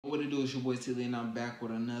What it do? It's your boy IamTeeLee, and I'm back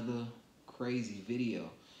with another crazy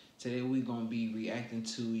video. Today we're gonna be reacting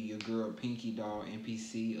to your girl PINKYDOLL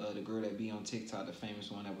NPC, the girl that be on TikTok, the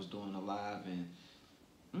famous one that was doing a live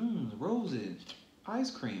and roses,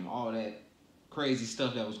 ice cream, all that crazy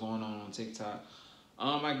stuff that was going on TikTok.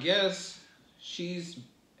 I guess she's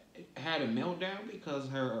had a meltdown because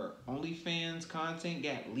her OnlyFans content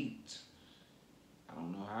got leaked. I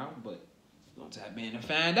don't know how, but we're gonna tap in and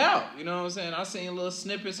find out. You know what I'm saying? I seen little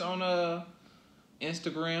snippets on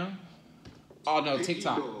Instagram. Oh no,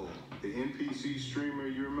 TikTok. PINKYDOLL, the NPC streamer,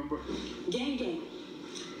 you remember? Gang gang.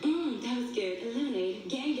 That was good. Eliminate.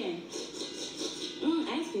 Gang gang.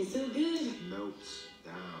 Ice cream so good. Melts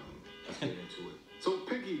down. Let's get into it. So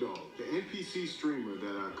PINKYDOLL, the NPC streamer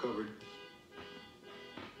that I covered.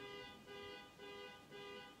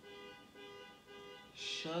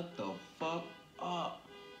 Shut the fuck up.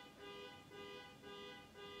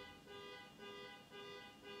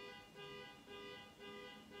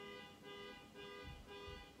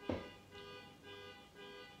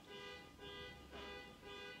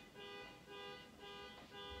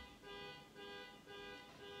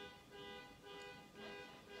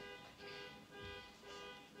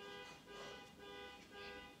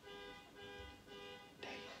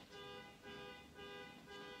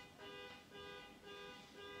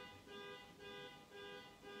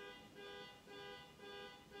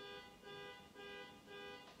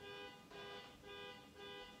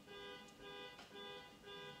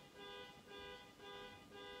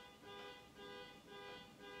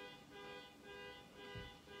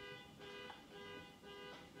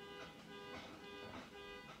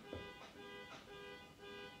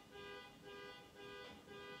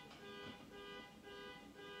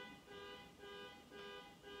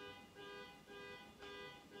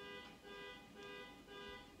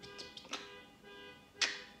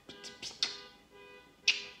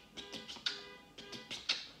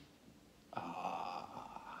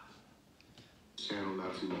 Channel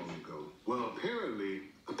not too long ago. Well,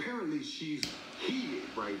 apparently she's heated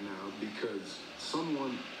right now because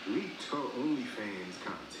someone leaked her OnlyFans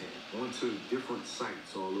content onto different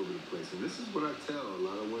sites all over the place. And this is what I tell a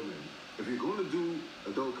lot of women. If you're going to do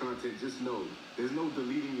adult content, just know there's no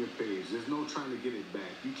deleting your page. There's no trying to get it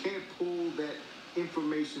back. You can't pull that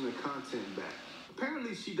information or content back.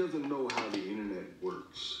 Apparently she doesn't know how the internet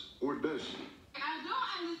works. Or does she? I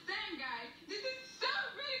don't understand, guys. This is so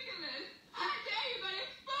ridiculous. How dare you gonna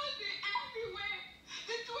expose it everywhere?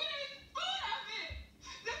 The Twitter is full of it.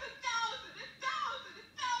 There's a thousand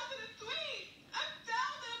of tweets. A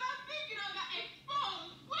thousand about PINKYDOLL got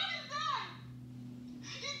exposed. What is that?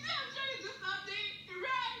 You say I'm trying to do something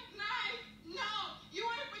right, nice. No, you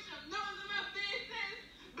want to put your nose in my business,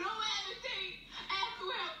 blow everything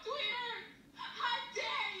everywhere on Twitter. How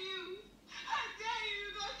dare you? How dare you?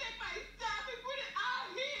 You're gonna take my stuff and put it out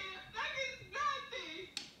here like it's nothing.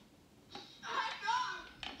 Hot dog.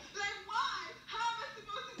 Like why? How am I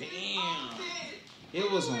supposed to do all this? It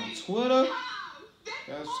was on Twitter. How?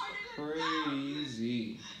 That's more than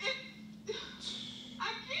crazy.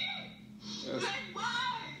 I can't. That's Like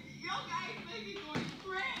why? You guys make me going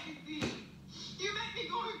crazy. You make me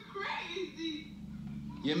going crazy.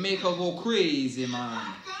 You make her go crazy,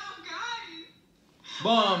 man. Come, guys.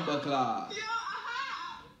 Bomba class. Yo,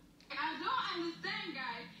 aha! I don't understand,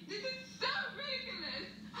 guys. This is so ridiculous.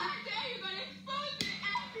 How dare you gonna expose it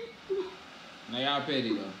every... Now y'all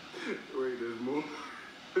petty though. Wait, there's more.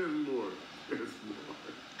 There's more. There's more.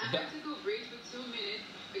 I had to go breathe for 2 minutes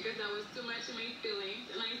because I was too much in my feelings,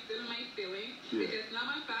 and I'm still in my feelings. Yeah. Because now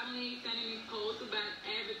my family is sending me posts about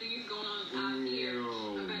everything is going on out here.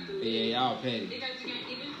 About the Yeah, y'all petty. because you can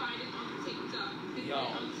even find it on TikTok.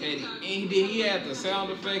 Y'all On petty. TikTok. And then he had the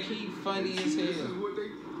sound effect. He funny as This is hell.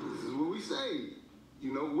 what we say.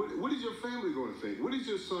 You know, what is your family going to think? What is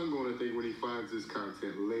your son going to think when he finds this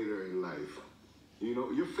content later in life? You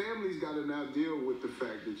know, your family's got to now deal with the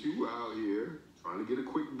fact that you out here trying to get a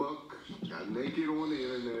quick buck, got naked on the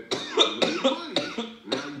internet, trying to make money.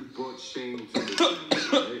 Now you brought shame to the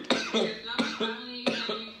family. Yes, now my family is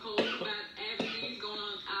sending me posts about everything is going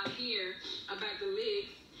on out here about the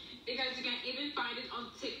leaks. Because you can even find it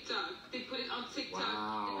on TikTok. They put it on TikTok.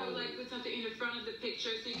 Wow. They probably like put something in the front of the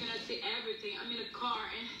picture so you cannot see everything. I'm in a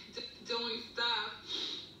car and doing stuff.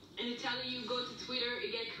 And they're telling you go to Twitter,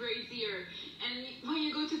 it get crazier. And when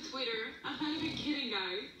you go to Twitter, I'm not even kidding,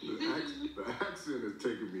 guys. The accent is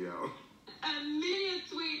taking me out. A million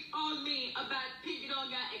tweets on me about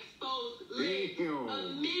PINKYDOLL got exposed. Damn.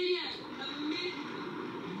 A million.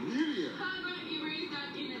 Million. How am I gonna erase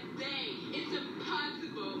that in a day? It's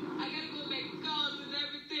impossible. I gotta go make calls and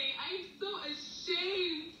everything. I'm so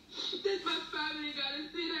ashamed that my family gotta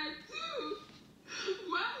see that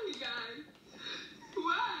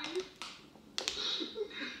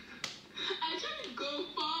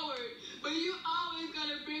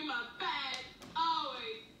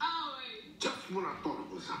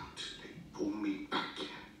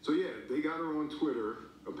Twitter,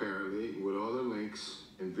 apparently, with all the links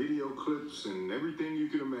and video clips and everything you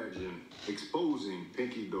can imagine, exposing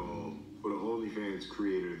PINKYDOLL for the OnlyFans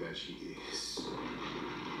creator that she is.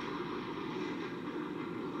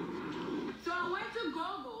 So I went to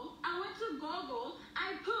Google.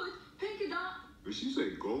 I put PINKYDOLL. Did she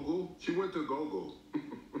say Google? She went to Google.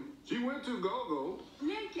 She went to Google.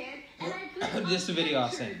 Naked, and I clicked Just a on video I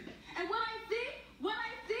pictures. seen. And what I see,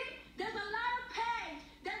 there's a lot of pegs.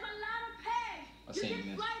 I You seen keep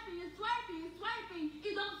this. swiping.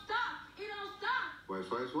 It don't stop.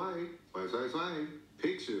 Swipe.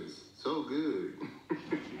 Pictures. So good. And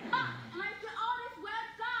I see all this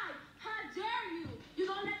website. How dare you? You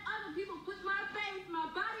don't let other people put my face, my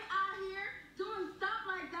body out here doing stuff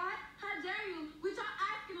like that. How dare you? We start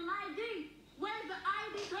asking an ID. Where's the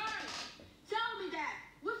ID card? Tell me that.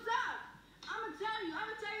 What's up? I'm gonna tell you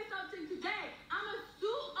something today. I'm gonna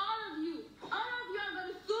sue all of you. All of you are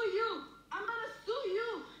gonna sue you. I'm gonna sue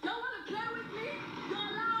you. Y'all wanna play with me? You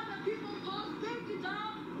allow the people post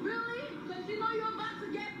PINKYDOLL? Really? Because you know you're about to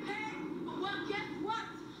get paid? Well, guess what?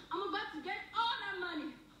 I'm about to get all that money.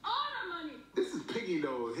 All that money. This is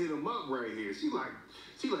PINKYDOLL hit him up right here. She like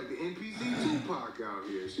the NPC Tupac out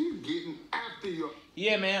here. She's getting after your.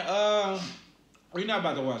 Yeah, man. We're not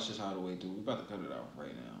about to watch this all the way through. We're about to cut it off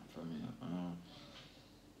right now from here.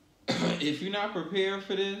 If you're not prepared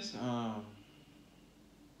for this,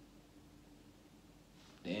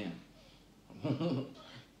 damn.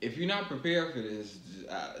 If you're not prepared for this,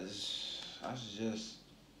 I suggest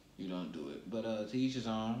you don't do it. But to each his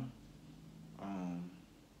own.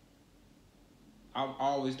 I've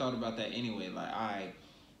always thought about that anyway. Like,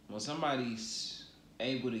 when somebody's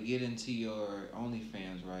able to get into your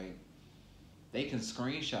OnlyFans, right? They can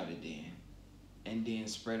screenshot it then, and then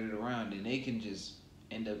spread it around, and they can just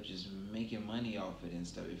end up just making money off it and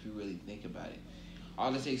stuff. If you really think about it,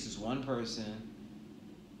 all it takes is one person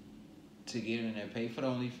to get in there, pay for the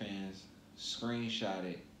OnlyFans, screenshot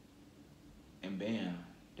it, and bam,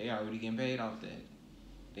 they already getting paid off that.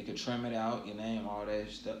 They could trim it out, your name, all that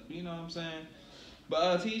stuff. You know what I'm saying?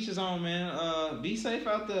 But to each his own, man. Be safe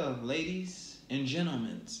out there, ladies and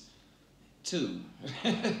gentlemen, too.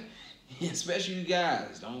 Especially you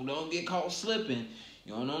guys. Don't get caught slipping.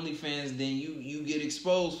 You're on OnlyFans, then you get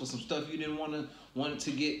exposed for some stuff you didn't want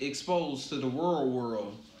to get exposed to the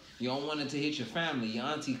world. You don't want it to hit your family, your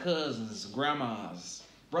auntie, cousins, grandmas,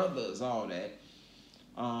 brothers, all that.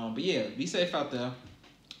 But yeah, be safe out there.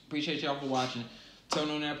 Appreciate y'all for watching. Turn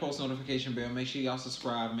on that post notification bell. Make sure y'all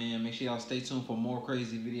subscribe, man. Make sure y'all stay tuned for more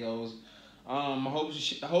crazy videos.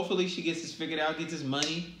 Hopefully she gets this figured out, gets this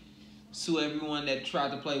money. Sue everyone that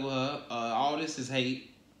tried to play with her. All this is hate.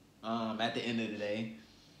 At the end of the day,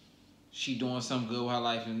 she doing something good with her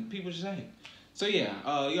life, and people just hate. So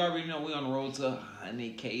yeah, you already know we on the road to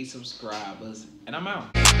 100K subscribers, and I'm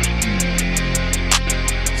out.